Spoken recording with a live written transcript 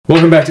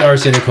Welcome back to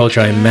Arsenic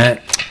Culture. I'm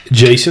Matt.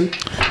 Jason.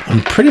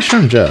 I'm pretty sure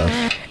I'm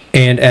Jeff.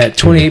 And at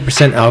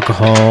 28%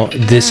 alcohol,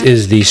 this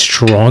is the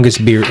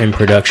strongest beer in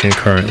production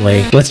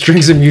currently. Let's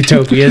drink some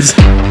Utopias.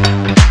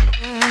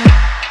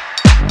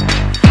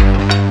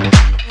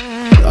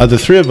 The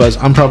three of us,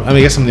 I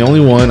guess I'm the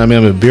only one. I mean,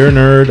 I'm a beer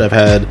nerd. I've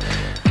had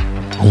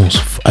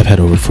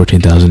over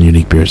 14,000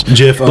 unique beers.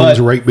 Jeff owns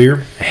Rate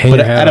Beer. But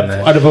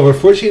out of over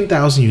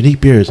 14,000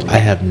 unique beers, I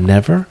have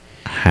never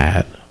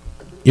had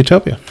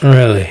Utopia.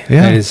 Really?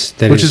 Yeah.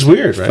 Which is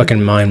weird, right?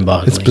 Fucking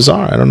mind-boggling. It's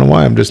bizarre. I don't know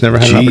why. I've just never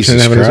had an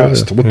opportunity to have it.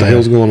 Christ, what the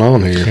hell's going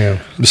on here? Yeah.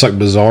 It's like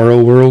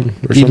Bizarro World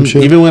or some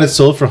shit. Even when it's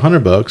sold for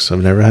 $100,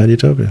 I've never had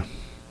Utopia.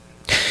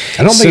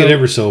 I don't think it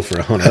ever sold for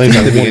 100. I think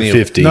it was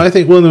 150. No, I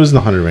think, it was in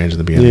the 100 range in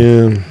the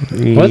beginning.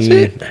 Yeah. Was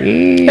it?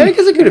 I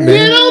guess it could have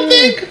been. I don't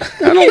think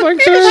so. I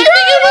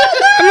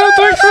don't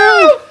think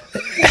so.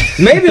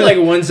 Maybe like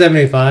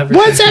 175 or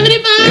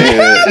 175.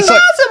 Yeah, it's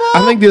like,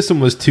 I think this one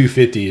was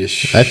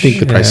 250-ish. I think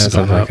the price is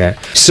something going like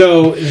that.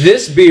 So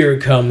this beer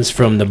comes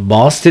from the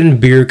Boston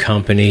Beer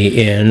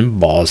Company in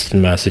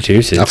Boston,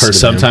 Massachusetts. I've heard of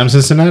Sometimes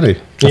Cincinnati.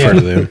 I've heard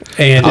of them.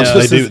 And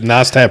They do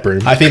nice tap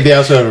room. I think they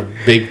also have a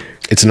big...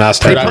 It's a nice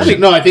tap room.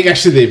 No, I think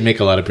actually they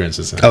make a lot of beer in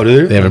Cincinnati. Oh, do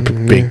they? They have a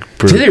big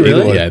brewery. Do they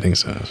really? Yeah, I think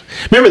so.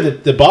 Remember,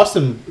 the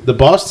Boston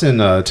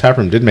tap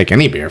room didn't make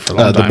any beer for a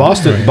long time.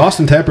 The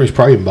Boston tap room is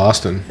probably in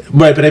Boston.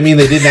 Right, but I mean,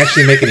 they didn't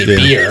actually make any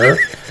beer.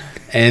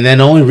 And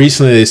then only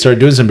recently they started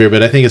doing some beer,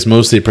 but I think it's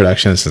mostly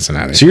production in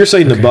Cincinnati. So you're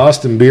saying the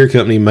Boston Beer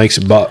Company makes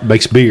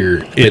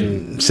beer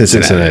in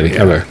Cincinnati?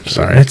 Yeah. Okay,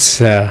 sorry. It's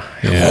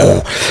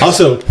Yeah.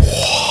 Also,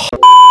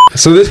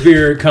 so this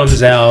beer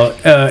comes out.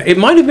 It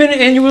might have been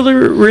annually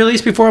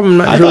released before. I'm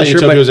not I really thought sure.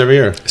 Utopia But was every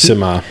year.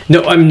 Semi.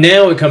 no,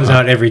 now it comes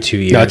out every 2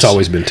 years. No, it's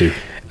always been two.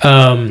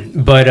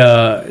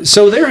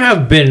 So there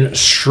have been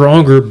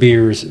stronger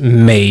beers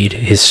made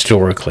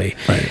historically.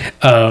 Right.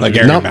 Like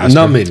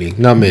Not many.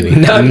 Not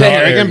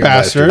Arrogant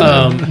Bastard.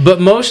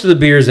 But most of the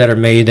beers that are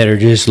made that are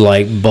just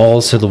like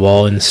balls to the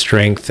wall in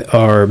strength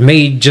are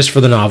made just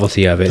for the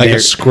novelty of it. Like They're-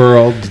 a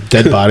squirrel,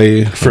 dead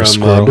body from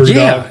squirrel. Brewdog.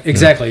 yeah,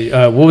 exactly.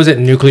 What was it?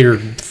 Nuclear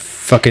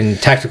fucking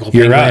tactical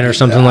You're penguin right. or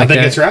something like that.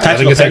 I think it's right. I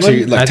think it's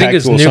actually like I think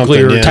it's tactical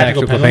nuclear something, yeah.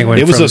 tactical penguin.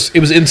 It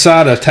was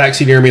inside a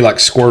taxidermy like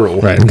squirrel.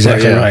 Right.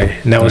 exactly Yeah. right.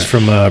 And that was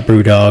from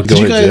Brewdog. Did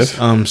you ahead, guys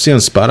Jeff. see on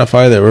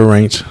Spotify that we're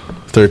ranked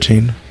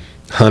 13?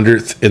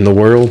 100th in the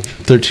world.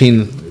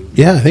 13.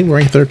 Yeah, I think we're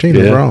ranked 13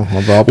 Yeah. overall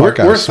of all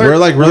podcasts. We're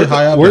like really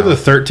high up. We're now. the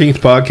 13th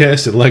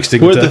podcast in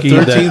Lexington, We're the Kentucky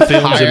 13th that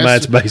films highest- in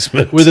Matt's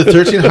basement. We're the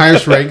 13th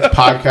highest ranked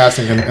podcast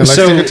in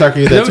Lexington,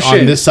 Kentucky that's no on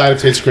shit. this side of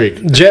Tate's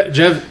Creek.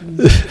 Jeff,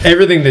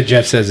 everything that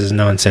Jeff says is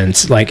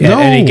nonsense. Like at No.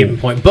 any given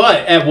point,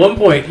 but at one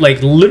point,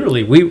 like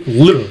literally, we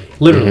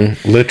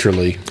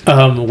Literally.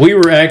 we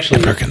were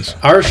actually Perkins.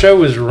 our show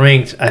was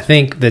ranked. I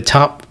think the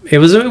top. It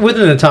was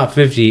within the top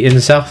 50 in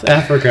South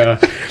Africa.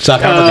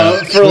 South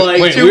Africa. For like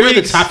Wait, 2 we were in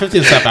the weeks. top 50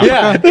 in South Africa?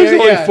 Yeah, There's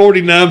only yeah.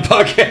 49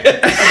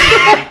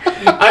 podcasts.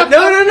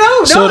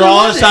 No. So to there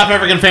all the wasn't. South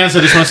African fans,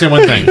 I just want to say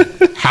one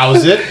thing.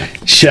 How's it?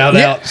 Shout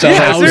out. Shout yeah,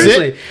 out. How's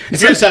seriously. it?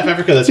 If you're in South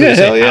Africa, that's what Yeah, you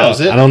say. hell yeah.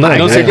 How's it? I don't know.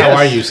 Don't say Yeah. how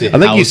are you. Say, I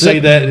think you how's say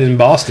it? that in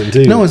Boston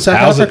too. No, in South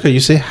How's it? Africa, you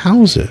say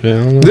how's it? Yeah,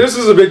 I don't know. This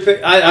is a big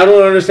thing. I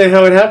don't understand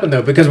how it happened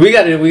though, because we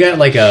got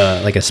like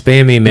a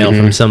spam email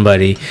from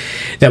somebody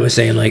that was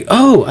saying like,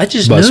 "Oh, I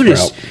just Buzzsprout.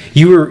 noticed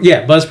you were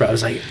Buzzsprout." I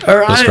was like,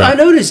 I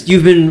noticed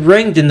you've been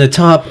ranked in the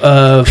top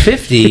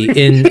 50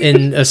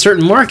 in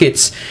certain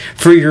markets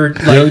for your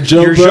Joe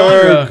your Berg.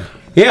 genre.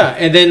 Yeah,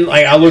 and then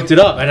like I looked it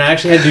up, and I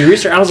actually had to do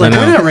research. I was like, I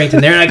know. we're not ranked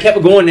in there, and I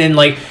kept going in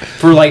like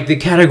for like the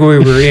category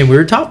we were in. We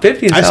were top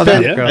 50 in I South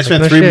spent Africa. I was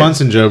spent like, 3 no shit.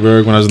 months in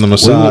Joburg when I was in the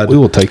Mossad, We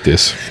will take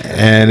this.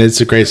 and it's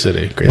a great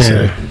city. Great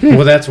city.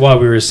 Well, that's why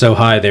we were so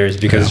high there, is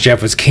because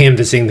Jeff was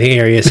canvassing the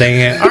area,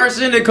 saying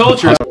arsenic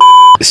culture.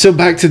 So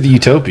back to the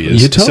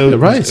Utopias. Utopia, so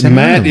right, same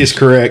Matt items. is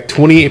correct.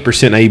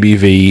 28%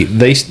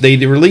 ABV. They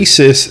release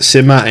this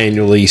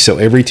semi-annually, so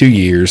every 2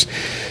 years.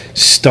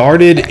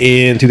 Started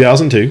in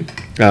 2002.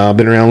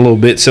 Been around a little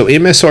bit. So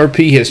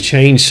MSRP has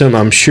changed some,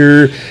 I'm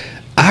sure.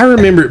 I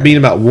remember it being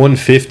about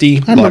 150. I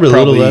remember like a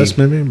little probably- less,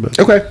 maybe. But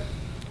Okay.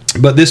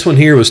 But this one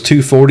here was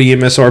 240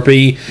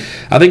 MSRP.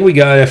 I think we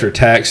got it after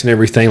tax and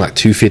everything like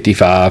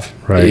 255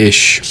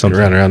 ish, Something.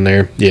 around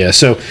there. Yeah.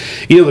 So,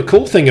 the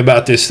cool thing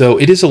about this though,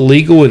 it is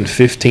illegal in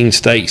 15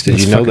 states. Did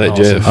That's you know that,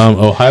 fucking Jeff?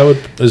 Ohio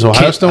is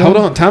Ohio still Hold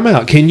one? on, time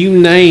out. Can you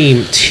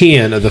name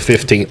 10 of the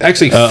 15?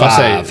 Actually, I'll 5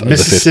 say of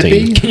Mississippi? the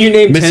 15. Can you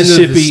name 10 of the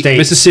Mississippi? states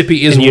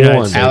Mississippi is in the United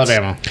one. States?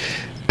 Alabama,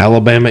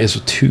 Alabama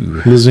is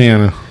 2.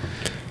 Louisiana,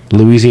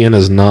 Louisiana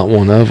is not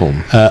one of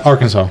them.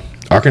 Arkansas.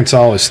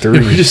 Arkansas is 3.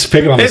 We're just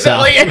picking on the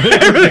South.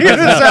 everything in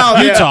the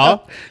South. Utah,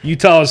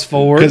 Utah is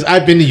 4. because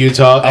I've been to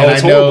Utah, Oh, and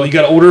it's I know horrible. You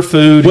got to order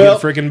food, Well,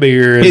 you get freaking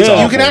beer. And it's, it's you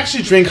awful. can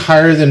actually drink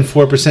higher than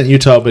 4%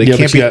 Utah, but it Yeah,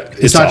 can't but be. you got- It's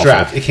it's not awful.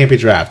 draft. It can't be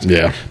draft.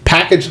 Yeah.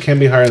 Package can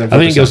be higher than 4%. I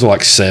think it goes to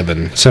like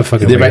 7. So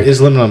fucking There weird. is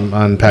a limit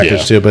on package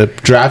Yeah. too, but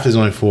draft is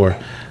only 4.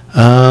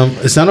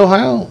 It's not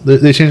Ohio.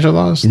 They changed their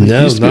laws. It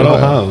No, used to be not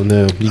Ohio.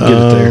 No, you get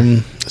it there.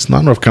 It's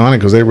not North Carolina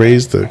because they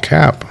raised the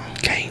cap.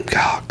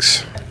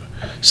 Gamecocks.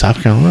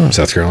 South Carolina.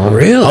 South Carolina.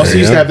 Really? Also,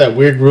 used to have that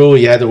weird rule where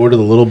you had to order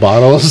the little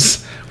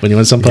bottles when you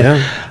went someplace.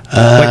 Yeah.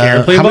 Like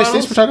airplane How many bottles?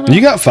 states we're talking about?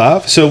 You got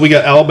 5. So we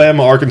got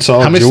Alabama, Arkansas,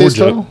 How many states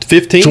Georgia. total?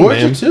 15,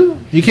 Georgia man. too?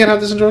 You can't have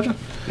this in Georgia?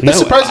 No, That's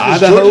surprising.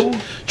 'Cause Idaho.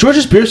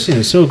 Georgia's beer scene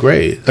is so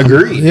great.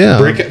 Agree. Yeah.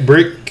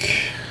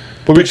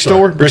 Brick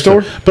store?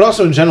 But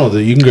also in general,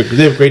 you can go,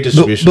 they have great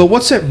distribution. But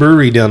what's that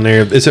brewery down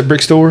there? Is that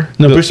Brick Store?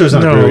 No, Brick Store's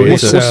not a brewery.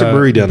 What's, It's what's the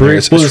brewery down there?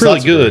 It's, well, it's there's really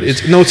lots of good.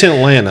 breweries. It's in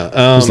Atlanta.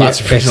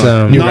 It's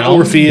New not Realm?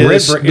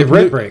 Orpheus.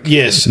 Red Brick.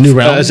 Yes. New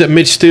Realm? Is that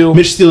Mitch Steele?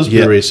 Mitch Steele's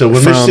brewery. Yep. So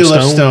when Mitch From Steele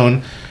left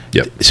Stone,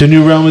 Yep. so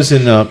New Realm is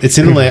in it's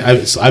in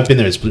Atlanta. I've been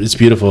there. It's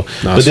beautiful.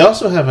 Nice. But they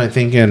also have, I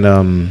think, in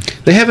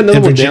They have another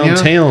in one Virginia?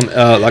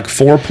 downtown, like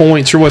 4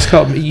 Points or what's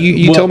called.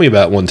 You Well, told me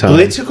about one time. well,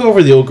 they took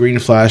over the old Green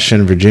Flash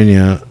in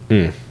Virginia,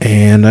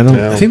 and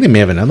I think they may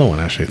have another one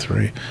actually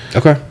 3.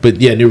 Okay. But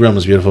yeah, New Realm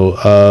is beautiful.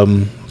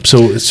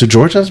 So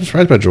Georgia, I'm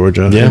surprised about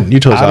Georgia. Yeah. And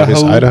Utah's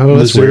obvious. Idaho,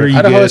 that's weird. Missouri,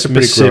 Idaho yes, is a pretty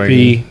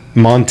Mississippi, growing.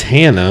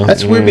 Montana.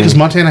 That's weird because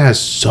Montana has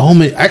so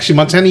many. Actually,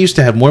 Montana used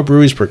to have more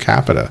breweries per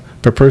capita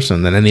per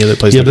person than any other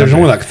place. Yeah, in the there's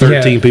country. only like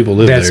 13 people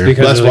live That's there.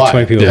 because That's there's like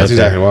why. 20 people. That's live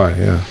there. exactly why.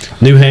 Yeah.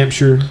 New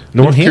Hampshire,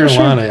 North New Hampshire?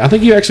 Carolina. I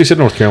think you actually said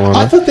North Carolina.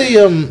 I thought they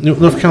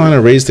North Carolina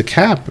raised the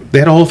cap. They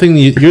had a whole thing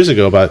years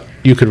ago about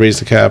you could raise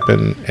the cap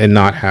and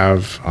not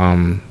have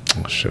and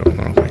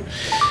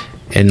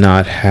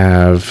not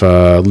have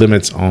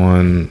limits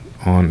on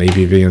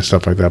ABV and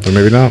stuff like that. But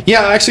maybe not.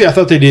 Yeah, actually, I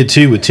thought they did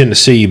too with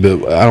Tennessee,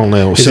 but I don't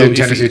know. Is it in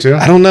Tennessee too?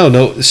 I don't know.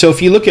 No. So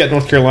if you look at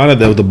North Carolina,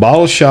 though, the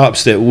bottle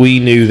shops that we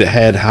knew that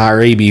had higher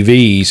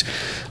ABVs,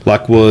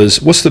 like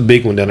what's the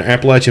big one down there?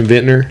 Appalachian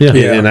Vintner, Yeah.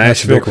 in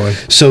that's the Asheville. big one.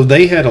 So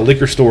they had a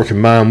liquor store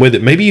combined with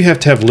it. Maybe you have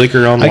to have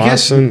liquor on I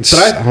guess, license. but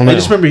I don't know. I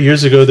just remember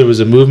years ago there was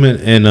a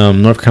movement in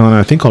North Carolina,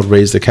 I think called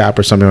Raise the Cap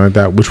or something like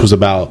that, which was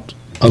about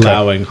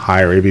allowing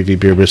higher ABV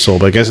beer to be sold.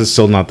 But I guess it's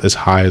still not as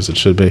high as it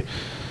should be.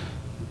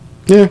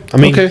 Yeah, I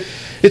mean, Okay.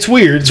 it's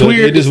weird. It's but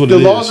weird. It is what the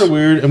it laws is. are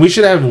weird, and we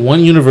should have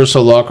one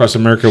universal law across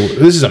America.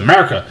 This is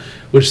America,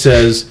 which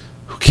says,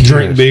 "Who cares?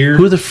 Drink beer.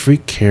 Who the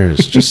freak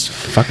cares? Just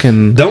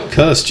fucking. Don't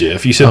cuss,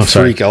 Jeff. You said Oh,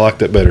 sorry. freak. I like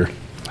that better.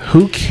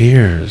 Who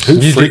cares? Who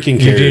freaking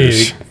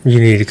cares? You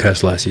need to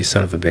cuss less, you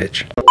son of a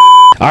bitch.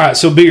 All right,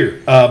 so beer.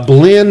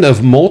 Blend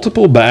of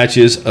multiple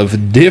batches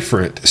of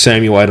different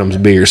Samuel Adams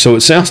beer. So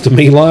it sounds to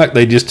me like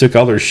they just took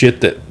all their shit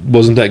that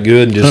wasn't that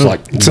good and just like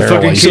It's a barrel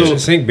fucking aged it. kitchen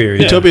sink beer.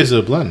 Yeah. Utopia is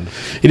a blend.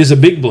 It is a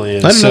big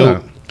blend. I didn't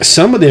know So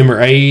some of them are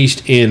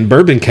aged in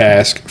bourbon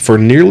cask for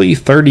nearly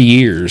 30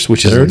 years,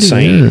 which is 30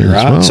 insane, years,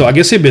 right? wow. So I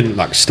guess they've been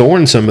like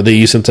storing some of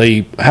these since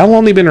they. How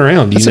long they been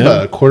around? Do That's you know?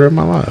 about a quarter of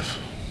my life.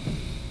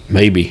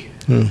 Maybe.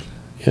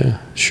 Yeah,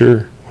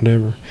 sure,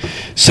 whatever.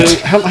 So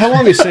how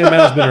long has Sam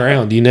Adams been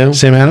around? Do you know?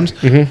 Sam Adams?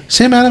 Mm-hmm.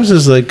 Sam Adams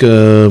is like,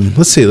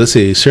 let's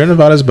see. Sierra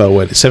Nevada is about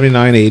what,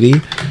 79, 80?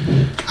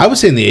 I would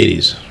say in the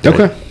 80s.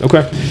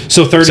 Okay.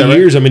 So 30 right?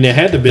 years. I mean, it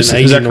had to have been Is that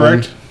aging on-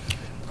 correct?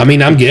 I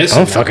mean, I'm guessing. I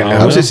don't fucking know.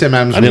 I would say Sam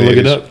Adams. I didn't in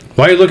look the it 80s. up.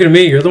 Why are you looking at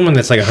me? You're the one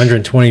that's like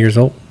 120 years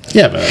old.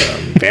 Yeah, but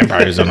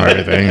vampires don't know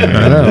everything.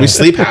 I know. We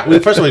sleep. First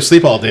of all, we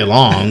sleep all day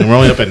long. We're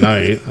only up at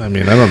night. I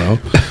mean, I don't know.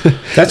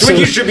 That's when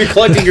you should be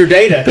collecting your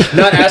data,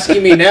 not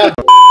asking me now.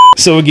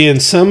 So again,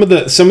 some of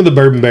the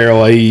bourbon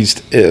barrel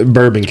aged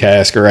bourbon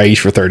cask are aged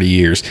for 30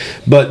 years,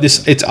 but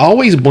it's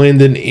always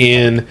blended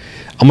in.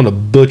 I'm going to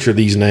butcher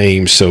these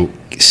names. So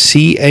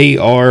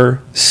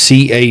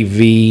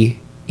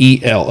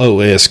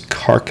CARCAVELOS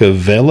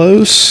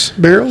Carcavelos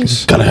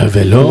barrels.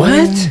 Caravelo.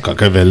 What?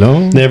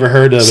 Caravelo. Never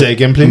heard of Say it.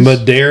 again, please.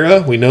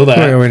 Madeira, we know that.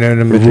 Yeah, we know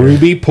the Madeira.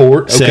 Ruby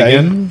Port, Say okay.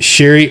 again.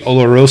 Sherry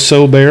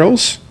Oloroso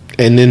barrels.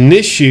 And then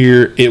this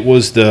year, it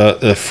was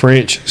the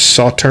French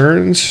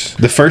Sauternes.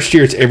 The first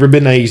year it's ever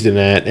been aged in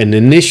that. And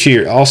then this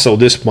year, also,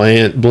 this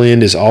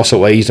blend is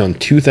also aged on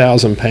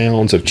 2,000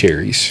 pounds of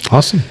cherries.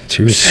 Awesome.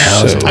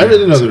 2,000. I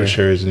didn't know there were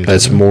cherries in it.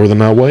 That's more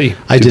than I weigh.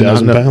 I did not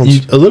 2,000 know.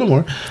 pounds. A little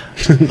more.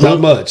 Not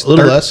much. A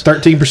little less.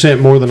 13%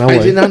 more than I I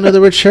weigh. did not know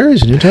there were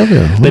cherries in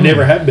Utopia. They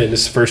never have been.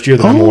 This is the first year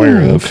that I'm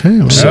aware of. Okay.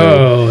 Well,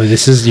 Oh,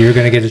 you're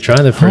going to get to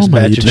try the first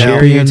my batch of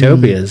cherry Utopian-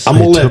 utopias. I'm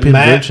going to let Utopian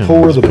Matt Virgin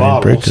pour was the pretty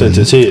bottle breaking. since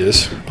it's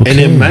his. And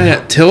then,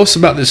 Matt, tell us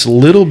about this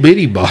little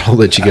bitty bottle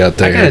that you got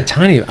there. I got a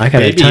tiny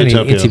Baby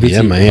Utopia. itsy bitsy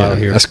yeah, bottle man.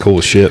 here. That's cool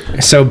as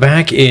shit. So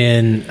back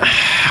in,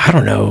 I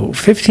don't know,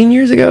 15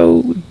 years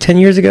ago, 10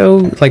 years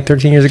ago, like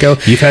 13 years ago,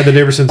 You've had that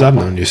ever since I've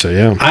known you, so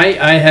yeah.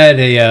 I had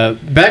a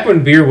back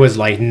when beer was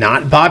like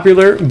not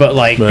popular, but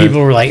like Right. people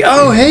were like,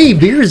 "Oh, hey,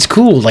 beer is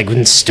cool." Like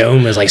when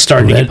Stone was like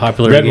starting to get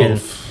popular Red again.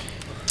 Wolf.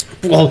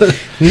 Well,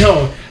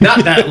 no,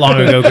 not that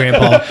long ago,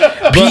 Grandpa.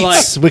 But like,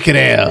 Pete's Wicked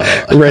Ale.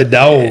 Red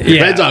Dog.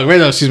 Yeah. Red Dog.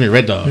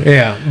 Red Dog.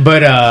 yeah.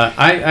 But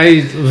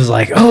I was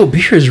like, "Oh,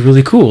 beer is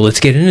really cool. Let's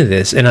get into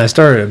this." And I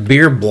started a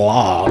beer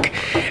blog,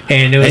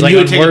 and it was And like you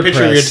on would take a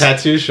picture of your WordPress.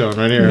 tattoo showing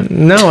right here.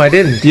 No, I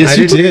didn't. Yes,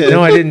 I you didn't. did.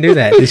 No, I didn't do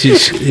that.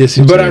 Yes,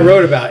 But I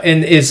wrote about,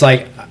 and it's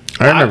like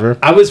I remember.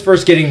 I was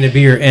first getting into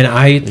beer, and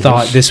I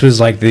thought this was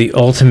like the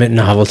ultimate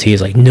novelty.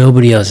 Is like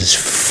nobody else is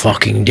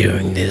fucking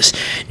doing this.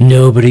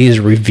 Nobody is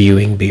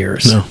reviewing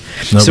beers. No,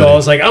 So nobody. I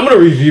was like, I'm going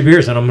to review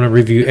beers, and I'm going to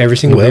review every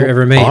single beer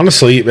ever made.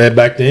 honestly,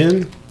 back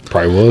then,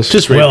 Probably was.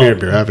 Just Well-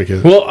 beer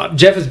advocate. Well,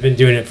 Jeff has been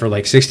doing it for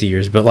like 60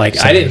 years, but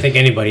like I didn't think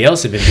anybody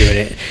else had been doing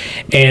it.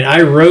 And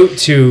I wrote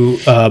to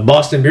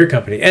Boston Beer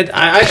Company, and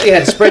I actually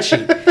had a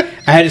spreadsheet.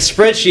 I had a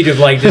spreadsheet of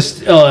like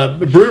just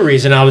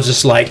breweries, and I was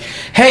just like,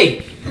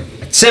 "Hey,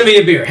 send me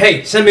a beer.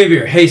 Hey, send me a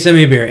beer. Hey, send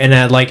me a beer." And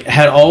I like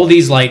had all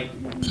these like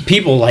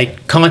people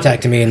like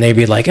contacting me, and they'd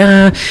be like,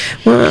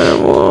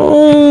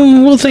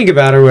 we'll think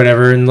about it or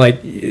whatever. And like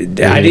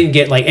I didn't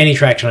get like any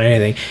traction on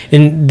anything.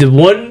 And the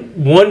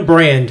one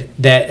brand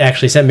that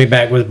actually sent me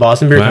back was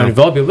Boston Beer Company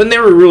Volpe, and they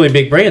were a really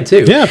big brand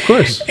too. Yeah, of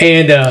course.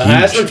 And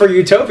I asked them for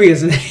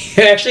Utopias, and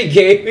they actually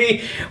gave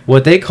me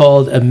what they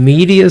called a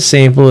media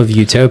sample of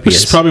Utopias. Which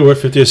is probably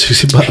worth $50 or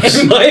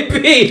 $60. It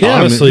might be. Yeah.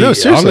 honestly, no,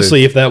 seriously.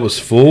 honestly, if that was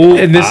full,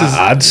 And this is-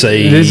 I'd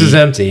say This is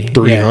empty.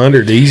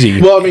 300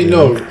 easy. Well, I mean,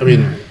 no. I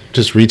mean,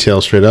 just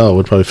retail straight out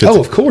would probably fit. Oh,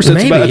 of course, that's,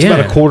 Maybe, about, that's about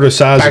yeah. a quarter the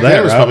size Back of then that.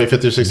 it was right? probably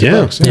 $50 or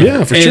 $60.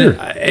 Yeah, for And sure.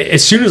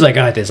 as soon as I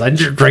got this, I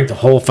just drank the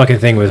whole fucking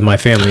thing with my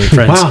family and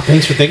friends. Wow,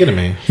 thanks for thinking of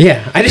me.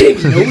 Yeah, I didn't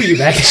even know you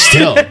back then.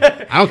 Still,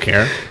 I don't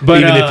care.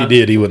 But Even if you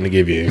did, he wouldn't have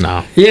give you.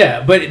 No.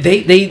 yeah, but they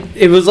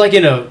it was like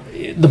in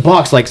the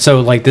box, like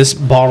so, like this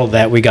bottle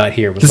that we got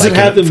here was Does like it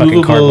have in a the fucking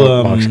movable,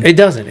 cardboard box. It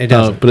doesn't. It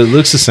doesn't. But it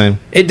looks the same.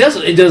 It does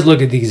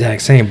look at the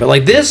exact same, but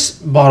like this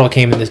bottle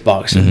came in this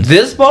box. Mm-hmm.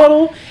 This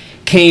bottle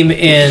came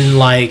in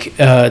like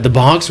the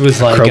box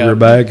was like Kroger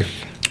bag.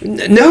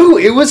 no,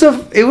 it was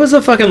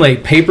a fucking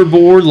like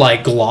paperboard,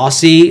 like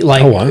glossy,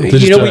 like Oh, wow. They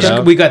just you know threw it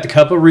out? we got the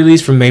cup of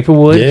release from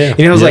Maplewood. Yeah,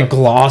 You know, it was yeah. like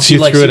glossy.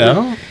 You like threw it super-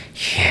 out?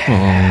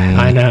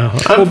 I know.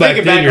 Well,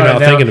 back then you're on it not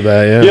now. thinking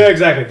about it. Yeah,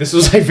 exactly. This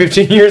was like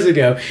 15 years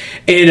ago,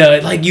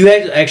 and like you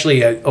had to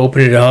actually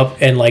open it up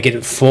and like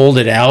it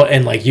folded out,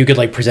 and like you could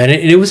like present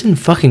it, and it was in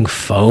fucking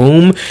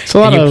foam. It's a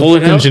lot and you of pull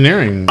it out.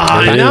 engineering.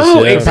 I It know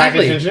is, yeah.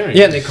 exactly. Package engineering.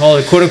 Yeah, they call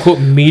it "quote unquote"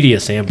 media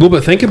sample. Well,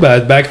 but think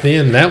about it. Back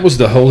then, that was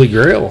the holy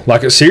grail.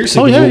 Like, it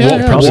seriously, Oh, yeah, yeah,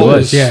 yeah. Probably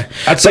was, yeah.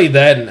 I'd say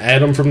that and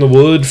Adam from the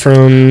Wood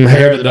from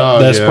Hair of the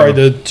Dog. That's yeah.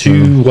 probably the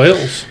two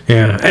whales.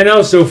 Yeah, and I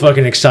was so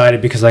fucking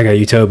excited because I got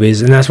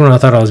Utopias, and that's when I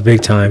thought I was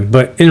big time.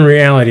 But in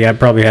reality, I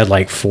probably had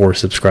like 4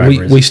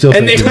 subscribers. We still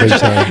and think they you're were big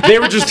just time. they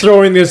were just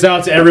throwing this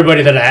out to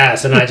everybody that I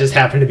asked, and I just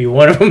happened to be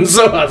one of them.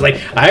 So I was like,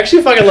 I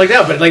actually fucking like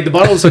that. But like the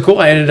bottle was so cool,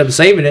 I ended up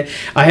saving it.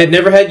 I had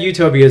never had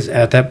Utopias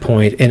at that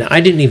point, and I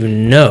didn't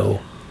even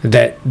know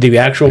that the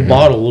actual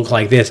bottle looked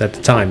like this at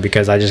the time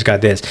because I just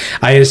got this.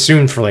 I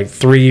assumed for like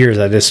 3 years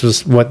that this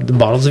was what the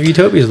bottles of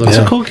Utopias looked It's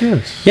like. a cool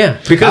kid. Yeah,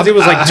 because it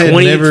was I like had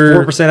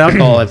 24%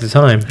 alcohol at the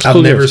time. I've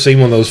cool never news. seen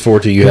one of those 4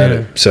 till you had Yeah.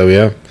 it. So,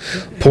 yeah.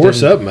 Pour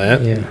us up,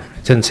 Matt. Yeah, it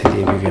doesn't say the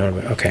ABV on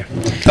it, but okay.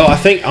 Oh, I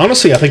think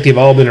they've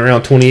all been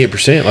around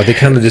 28%. Like, they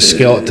kind of just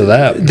scale it to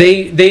that.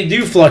 They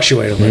do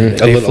fluctuate a little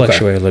bit. a They little,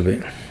 fluctuate a little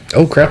bit.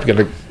 Oh, crap. Here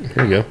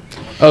you go.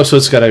 Oh, so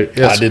it's got a.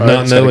 I did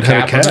not know it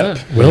had a cap. on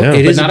it. Well, Yeah.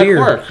 it is But a not a beer.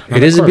 cork. Not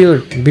It a is a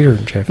cork. beer,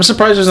 Jeff. I'm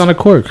surprised there's not a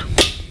cork.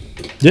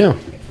 Yeah.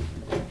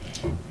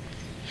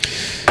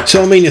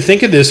 So, I mean, you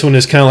think of this one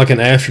as kind of like an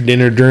after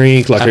dinner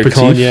drink, like Aperitif? a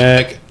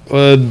cognac,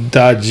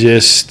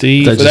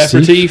 digestif.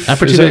 Digestif? Aperitif?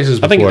 Aperitif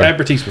is I think before.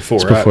 aperitif's before.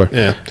 It's right? before.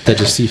 Yeah.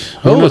 Digestif.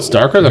 Oh, it's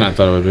darker than I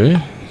thought it would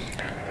be.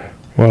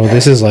 Well,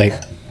 this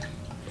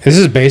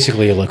is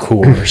basically a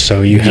liqueur,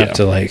 so you have Yeah.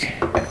 to like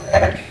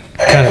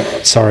kind of.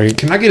 Sorry,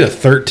 Can I get a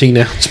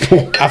 13-ounce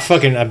pour?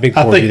 I big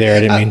poured you there. I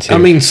didn't mean to. I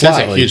mean, a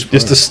slightly. huge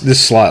Just this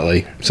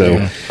slightly. So,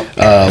 would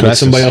Gracias.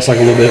 somebody else like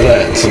a little bit of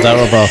that? So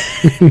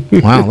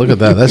that wow, look at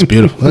that. That's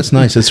beautiful. That's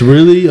nice. It's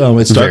really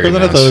it's darker Very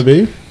than I nice. thought it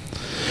would be.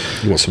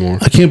 You want some more?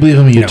 I can't believe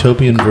I'm a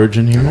utopian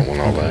virgin here. I want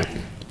all that.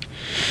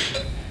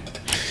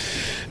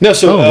 No,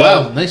 so Oh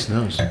wow, nice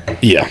nose.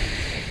 yeah.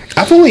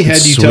 I've only had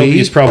It's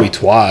Utopias sweet. probably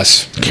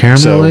twice. Caramelly,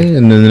 So,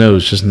 and then the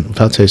nose just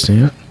without tasting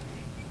it.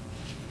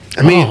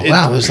 I mean, Oh,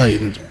 wow, it's like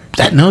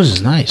that nose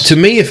is nice. to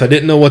me, if I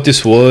didn't know what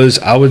this was,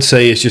 I would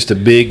say it's just a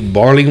big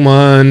barley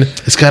wine,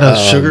 It's got a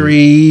sugary,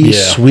 yeah.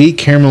 sweet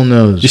caramel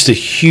nose. just a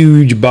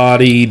huge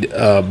bodied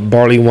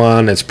barley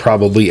wine that's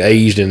probably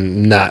aged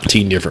in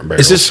 19 different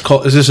barrels. Is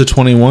this a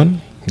 21?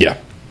 Yeah.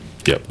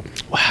 Yep.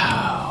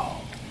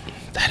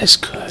 That is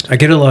good. I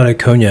get a lot of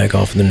cognac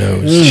off the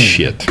nose.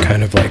 Shit.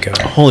 Kind of like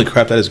a. Holy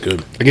crap, that is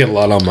good. I get a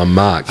lot on my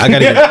mic. I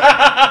gotta get.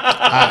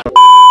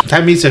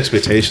 That meets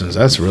expectations.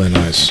 That's really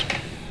nice.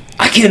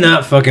 I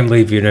cannot fucking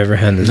believe you never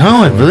had this. No,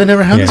 I've before. really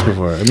never had this Yeah.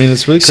 before. I mean,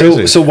 it's really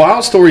crazy. So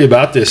wild story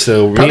about this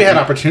though. probably had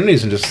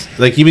opportunities and just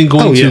like even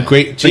going to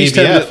great They used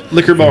to have GABF. the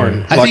liquor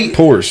barn, I like think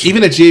pours.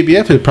 even at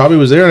GABF, it probably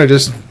was there, and I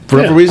just for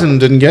whatever Yeah. reason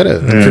didn't get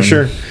it. For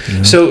sure.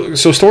 So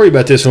story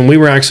about this, when we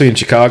were actually in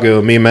Chicago,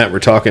 me and Matt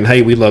were talking,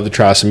 hey, we'd love to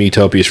try some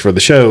Utopias for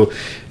the show.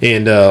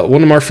 And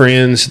one of our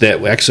friends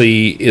that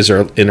actually is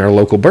in our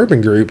local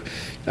bourbon group,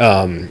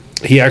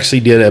 he actually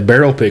did a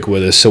barrel pick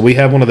with us. So we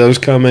have one of those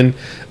coming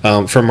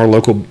from our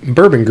local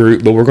bourbon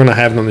group, but we're going to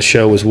have it on the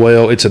show as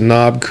well. It's a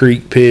Knob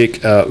Creek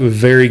pick.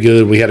 Very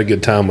good. We had a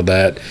good time with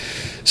that.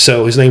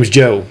 So his name's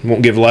Joe.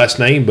 Won't give the last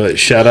name, but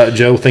shout out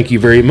Joe. Thank you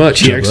very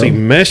much. He actually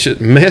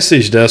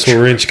messaged us when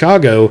we were in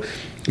Chicago,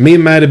 Me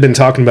and Matt had been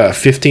talking about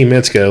 15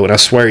 minutes ago, and I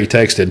swear he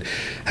texted,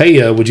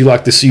 "Hey, would you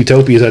like to see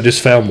Utopias? I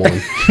just found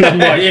one." I'm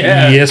like,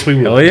 Yeah. "Yes, we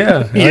would. Oh,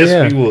 yeah. Oh, Yes,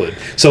 yeah. we would."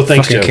 So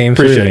thanks, Fucking Joe. came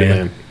Appreciate through, it, man.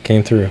 man.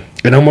 Came through.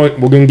 And we're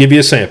going to give you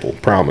a sample.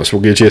 Promise,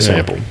 we'll get you a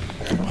sample.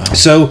 Wow.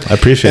 So I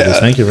appreciate this.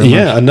 Thank you very much.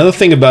 Yeah, another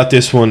thing about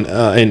this one,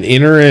 an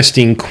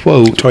interesting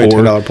quote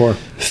 $22 or pour.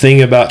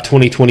 thing about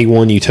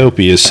 2021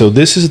 Utopias. So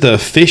this is the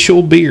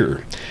official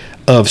beer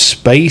of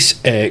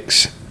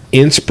SpaceX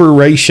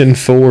Inspiration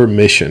 4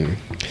 mission.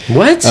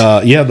 What?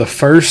 Yeah, the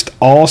first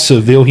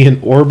all-civilian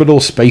orbital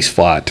space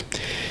flight.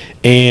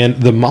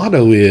 And the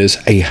motto is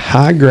a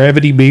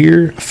high-gravity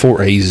beer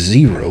for a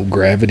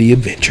zero-gravity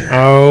adventure.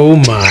 Oh,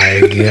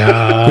 my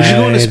God. Would you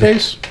go into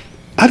space?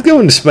 I'd go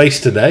into space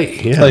today.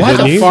 Yeah. Like, Why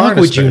how the far fuck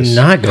into would you space?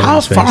 not go How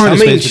into space? far I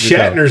into mean, space would you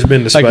go? Shatner's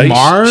been to space. Like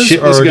Mars, Shit,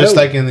 or let's just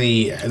go. like in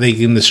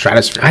the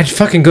stratosphere? I'd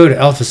fucking go to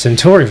Alpha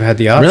Centauri if I had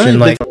the option. Really?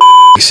 Like,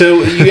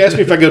 So you asked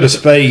me if I go to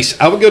space.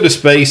 I would go to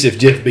space if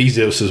Jeff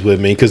Bezos is with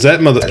me because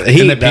that mother he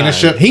In the ain't dying. penis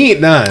ship? He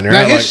ain't dying, Now,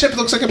 right? his Like- ship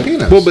looks like a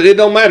penis. well, but it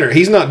don't matter.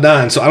 He's not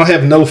dying, so I don't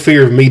have no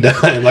fear of me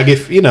dying. Like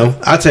if you know,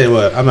 I'll tell you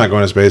what, I'm not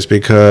going to space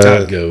because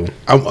I'd go.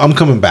 I'm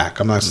coming back.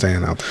 I'm not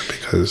staying out there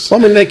because. Well,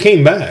 I mean, they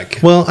came back.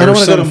 Well, I don't Or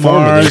want to go to some form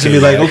of Mars they and be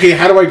came like, back. okay,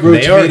 how do I grow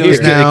They are tomatoes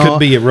here. now? It could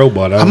be a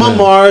robot. I don't I'm on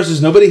know. Mars.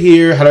 There's nobody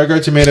here. How do I grow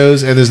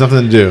tomatoes? And there's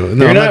nothing to do.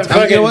 No, you're I'm not not.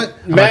 fucking You know what?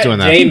 I'm not Matt doing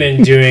that.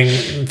 Damon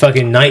doing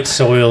fucking night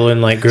soil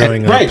and like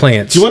growing Right.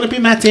 plants. Do you want to be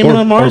Matt Damon Or-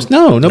 on Mars? or-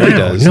 No, nobody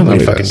does.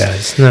 Nobody fucking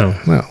does. No.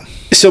 No.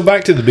 So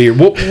back to the beer.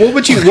 What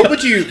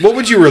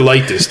would you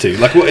relate this to?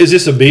 Like, what is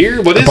this a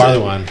beer? What is Barley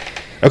it? wine.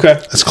 Okay.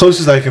 As close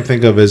as I can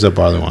think of is a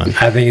barley wine.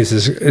 I think this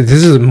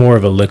is more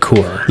of a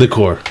liqueur.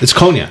 Liqueur. It's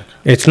cognac.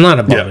 It's not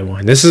a barley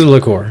wine. This is a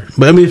liqueur.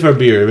 But I mean, for a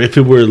beer, if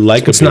it were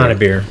like It's not a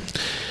beer.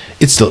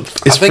 it's still.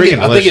 It's I think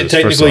freaking delicious. it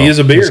technically is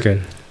a beer. It's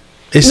good.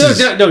 It's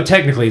No,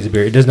 technically it's a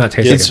beer. It does not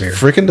taste it's like a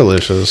beer. freaking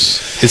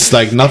delicious. It's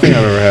like nothing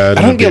I've ever had.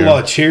 I in don't get a beer.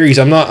 lot of cherries.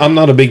 I'm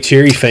not a big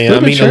cherry fan. I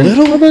Little bit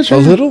mean,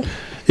 cherry? a little.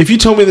 If you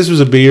told me this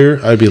was a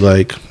beer, I'd be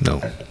like,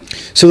 no.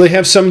 So they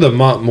have some of the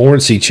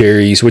Montmorency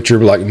cherries, which are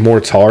like more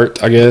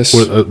tart, I guess.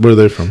 Where are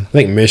they from? I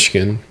think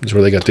Michigan is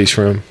where they got these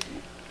from.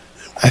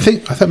 I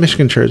thought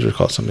Michigan cherries were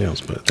called something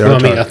else, but Well, I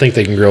mean, I think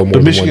they can grow more But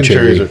than Michigan one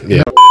cherry. cherries are-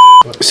 Yeah.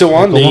 So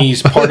on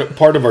these, part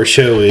of our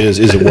show is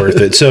it worth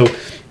it? So,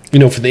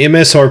 for the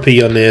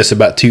MSRP on this,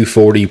 about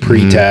 $240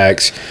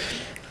 pre-tax,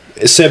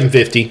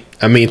 $750.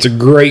 I mean, it's a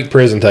great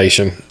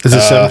presentation. Is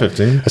it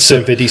 $750? It's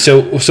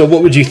 $750. So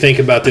what would you think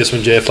about this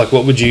one, Jeff? Like,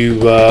 what would you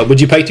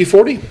pay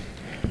 $240?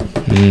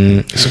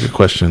 That's a good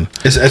question.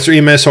 That's your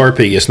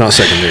MSRP. It's not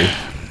secondary.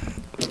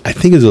 I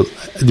think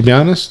to be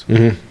honest,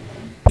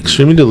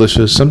 extremely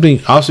delicious.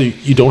 Something also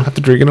you don't have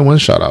to drink it in one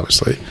shot,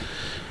 obviously.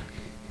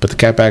 Put the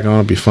cap back on,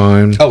 it'll be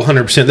fine. Oh,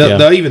 100%. Yeah.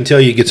 They'll even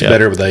tell you it gets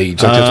better with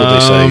age. Like, that's what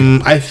they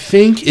say. I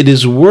think it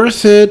is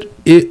worth it.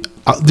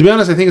 To be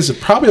honest, I think it's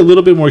probably a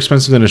little bit more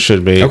expensive than it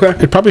should be. Okay.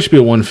 It probably should be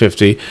a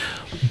 $150.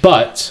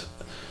 But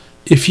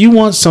if you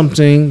want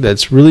something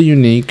that's really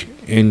unique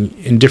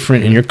and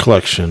different in your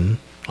collection,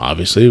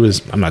 obviously,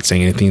 I'm not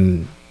saying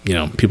anything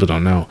people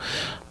don't know.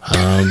 No,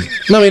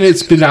 I mean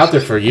it's been out there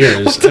for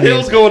years. What the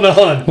hell's going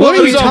on? What are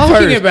Who's you on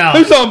talking first? about?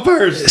 Who's on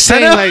first?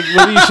 Saying like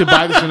whether you should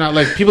buy this or not.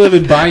 Like people have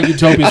been buying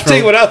Utopias. I'll tell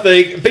you what I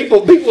think.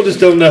 People just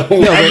don't know.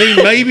 I mean,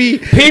 maybe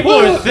People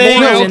are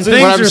things and what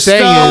things I'm are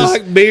saying stuff. I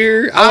like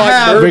beer. I like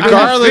have- bourbon.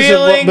 regardless of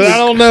feelings. But I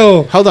don't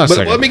know. Hold on a But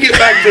second. let me get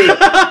back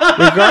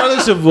to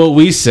regardless of what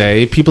we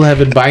say, people have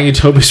been buying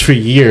Utopias for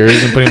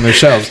years and putting them on their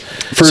shelves.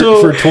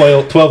 for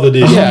 12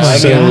 editions. Yeah, I mean,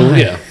 so-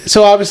 yeah.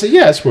 So obviously,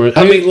 yeah, it's worth.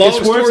 I mean, long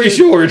it's worth story it-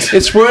 short.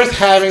 it's worth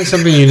having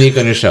something unique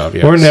on your shelf.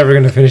 Yes. We're never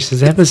going to finish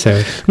this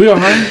episode. We are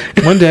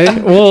one day.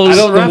 Well, I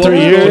don't know wrap what it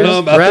we're up. going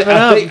on, but Wrap it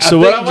up. So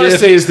what I want to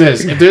say is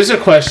this: if there's a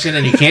question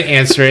and you can't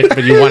answer it,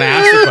 but you want to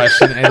ask the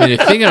question, and then you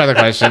think of another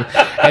question,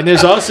 and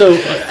there's also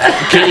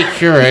Katie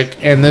Couric,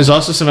 and there's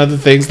also some other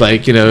things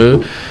like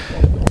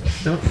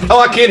Oh,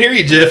 I can't hear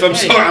you, Jeff. I'm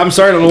sorry. I'm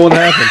sorry. I don't know what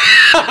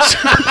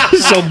happened.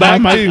 so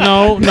back to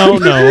no.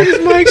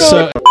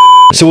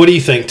 So what do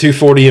you think?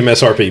 240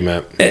 MSRP,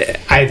 Matt?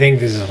 I think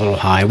this is a little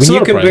high. a When you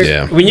little compare, pricey.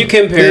 Yeah. when you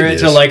compare It it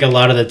to is. like a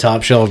lot of the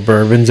top shelf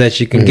bourbons that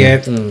you can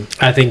get,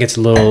 I think it's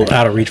a little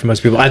out of reach for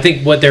most people. I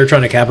think what they're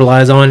trying to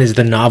capitalize on is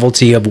the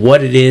novelty of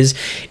what it is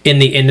in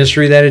the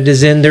industry that it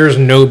is in. There's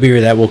no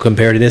beer that will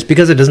compare to this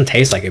because it doesn't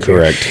taste like a beer.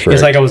 Correct.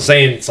 It's like I was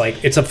saying,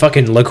 it's a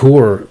fucking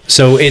liqueur.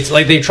 So it's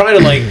like they try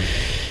to like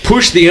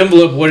push the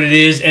envelope what it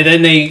is, and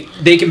then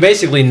they can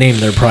basically name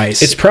their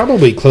price. It's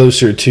probably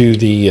closer to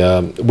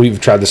the we've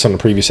tried this on a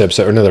previous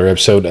episode or another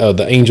episode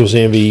the Angel's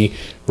Envy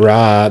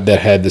rye that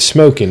had the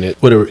smoke in it.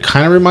 What it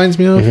kind of reminds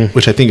me of,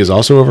 which I think is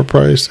also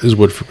overpriced, is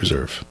Woodford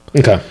Reserve.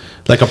 Okay.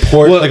 Like a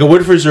port, like a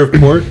Woodford Reserve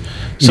port,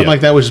 something Yeah.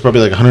 like that, which is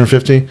probably like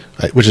 150,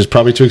 which is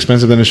probably too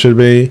expensive than it should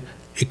be.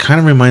 It kind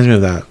of reminds me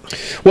of that.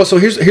 Well, so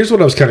here's what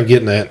I was kind of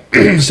getting at.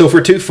 So for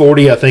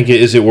 240, I think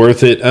is it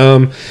worth it?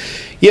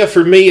 Yeah,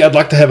 for me, I'd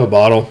like to have a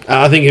bottle.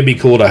 I think it'd be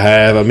cool to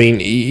have. I mean,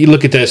 you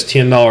look at that, it's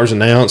 $10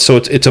 an ounce, so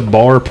it's a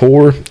bar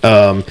pour.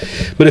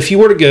 But if you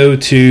were to go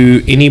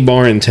to any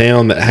bar in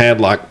town that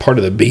had like part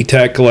of the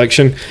BTAC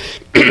collection,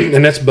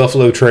 and that's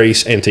Buffalo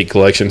Trace Antique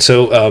Collection.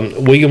 So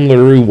William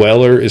LaRue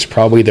Weller is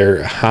probably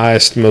their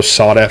highest, most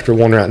sought after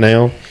one right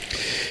now.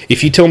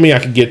 If you told me I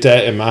could get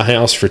that in my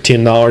house for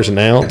 $10 an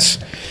ounce,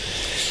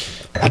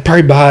 I'd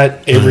probably buy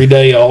it every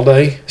day, all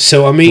day.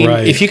 So, I mean,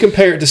 if you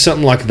compare it to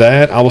something like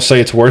that, I will say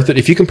it's worth it.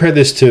 If you compare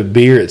this to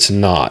beer, it's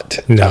not.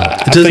 No,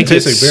 it doesn't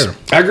taste like beer.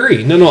 I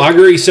agree. No, I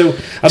agree. So,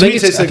 I think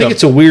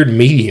it's a weird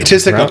medium. It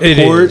tastes like a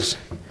port.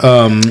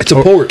 It's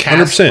a port,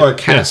 100%. Or a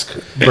cask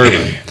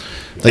bourbon.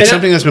 Like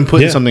something that's been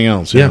put in something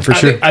else. Yeah, for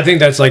sure. I think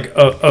that's like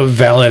a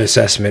valid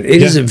assessment.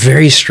 It is a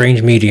very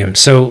strange medium.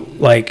 So,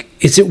 like,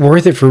 is it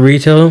worth it for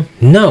retail?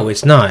 No,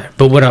 it's not.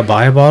 But would I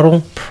buy a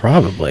bottle?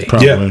 Probably.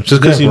 Yeah. Just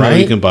because you know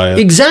you can buy it.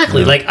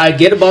 Exactly. Yeah. Like, I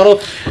get a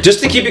bottle just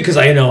to keep it because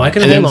I know I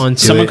can hold on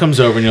to someone comes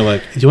over and you're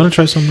like, do you want to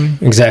try something?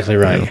 Exactly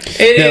right.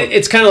 Yeah.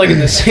 It's kind of like in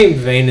the same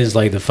vein as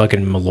like the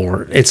fucking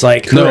Malort. It's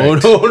like no.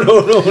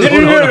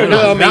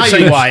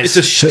 Value-wise, it's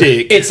a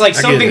shtick. It's like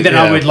something that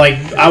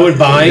I would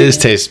buy. It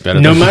tastes better.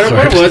 No matter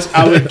what it was,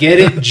 I would get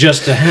it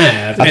just to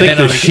have. I think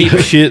the cheap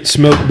shit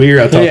smoked beer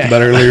I talked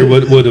about earlier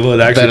would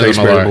actually taste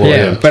better.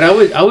 Yeah, but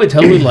I would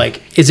totally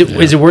like. Is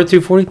it worth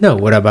 $240? No.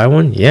 Would I buy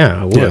one?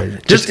 Yeah, I would. Yeah.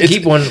 Just to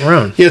keep one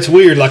around. Yeah, it's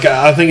weird. Like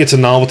I think it's a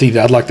novelty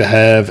that I'd like to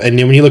have. And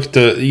then when you look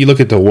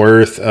at the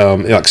worth,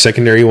 like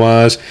secondary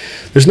wise,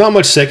 there's not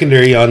much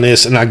secondary on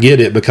this, and I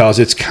get it because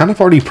it's kind of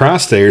already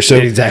priced there. So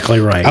exactly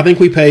right. I think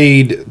we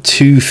paid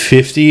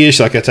 $250-ish,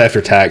 like that's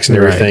after tax and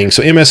everything. Right.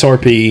 So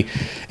MSRP,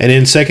 and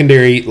then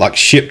secondary, like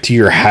shipped to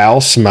your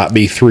house, might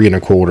be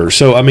 $3.25.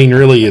 So I mean,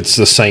 really, it's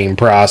the same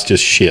price,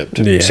 just shipped.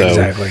 Yeah, so,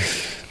 exactly.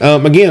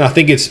 Again, I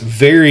think it's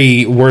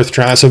very worth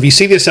trying. So if you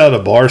see this out at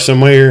a bar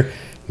somewhere,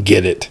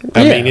 get it.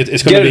 I mean,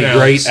 it's going to be a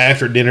great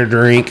after dinner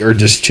drink or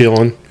just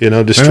chilling.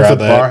 Just try that. If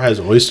the bar has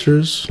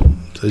oysters,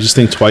 I just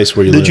think twice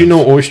where you live. Did you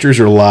know oysters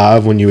are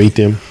live when you eat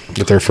them?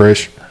 That they're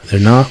fresh. They're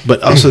not.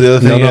 But also the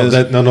other thing is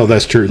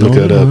that's true. Look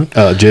that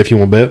up, Jeff. You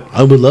want to bet?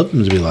 I would love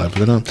them to be live,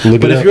 but they're not.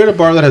 But if you're at a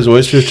bar that has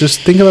oysters,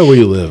 just think about where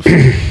you live.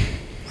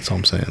 That's all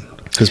I'm saying.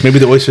 Because maybe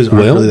the oysters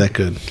aren't really that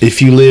good.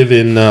 If you live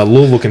in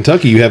Louisville,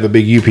 Kentucky, you have a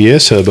big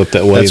UPS hub up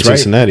that way in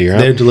Cincinnati, right?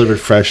 They're delivered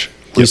fresh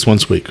at least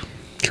once a week.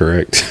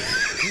 Correct.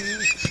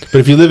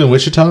 But if you live in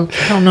Wichita,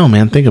 I don't know,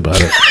 man. Think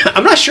about it.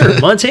 I'm not sure.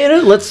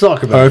 Montana? Let's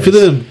talk about it. Or if you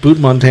live in Butte,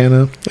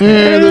 Montana, the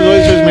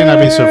oysters may not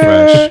be so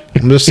fresh.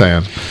 I'm just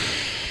saying.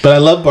 But I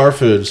love bar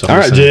food. So all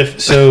right, Jeff.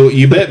 So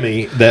you bet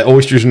me that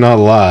oysters are not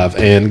alive.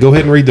 And go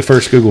ahead and read the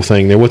first Google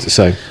thing there. What's it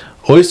say?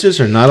 Oysters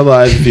are not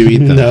alive if you eat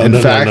them. No,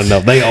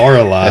 they are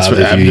alive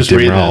if you eat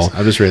them raw.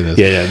 I'm just reading this.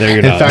 Yeah,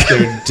 they're not. In fact,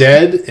 they're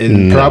dead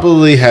and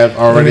probably have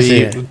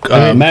already.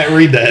 Matt,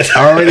 read that.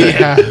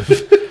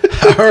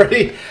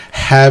 already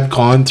have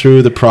gone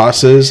through the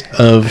process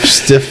of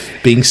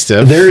being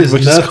stiff. There is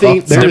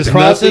nothing. The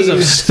process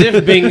of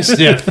stiff being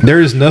stiff.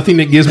 There is nothing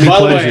that gives me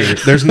pleasure.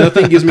 There's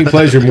nothing that gives me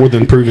pleasure more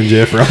than proving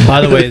Jeff wrong.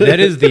 By the way, that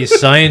is the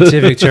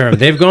scientific term.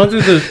 They've gone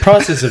through the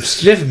process of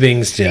stiff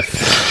being stiff.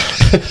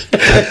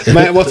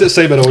 Matt, what's it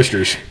say about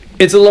oysters?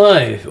 It's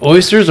alive.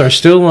 Oysters are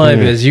still alive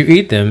as you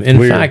eat them. In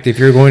fact, if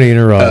you're going to eat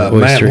a raw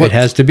oyster, it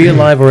has to be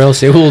alive or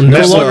else it will no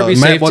longer be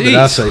safe to eat. What did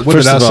I say?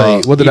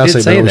 What did I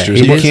say about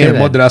oysters?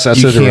 What did I say? I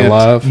said they were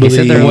alive. He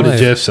said they're what alive.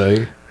 did Jeff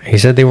say? He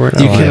said they weren't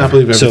alive. You cannot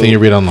believe everything you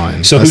read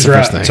online. So who's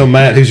right? So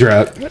Matt, who's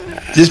right?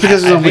 Just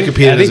because it's on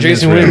Wikipedia, I think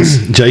Jason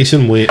wins.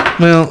 Jason wins.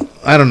 Well,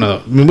 I don't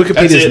know. I mean,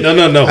 Wikipedia. No.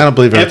 I don't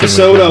believe everything.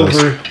 Episode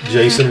over.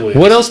 Jason wins.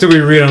 What else do we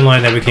read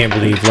online that we can't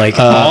believe? Like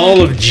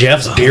all of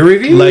Jeff's beer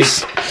reviews? Like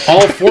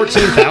all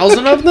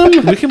 14,000 of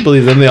them? We can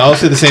believe them. They all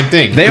say the same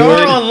thing. They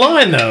are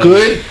online though.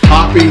 Good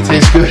hoppy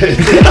tastes good.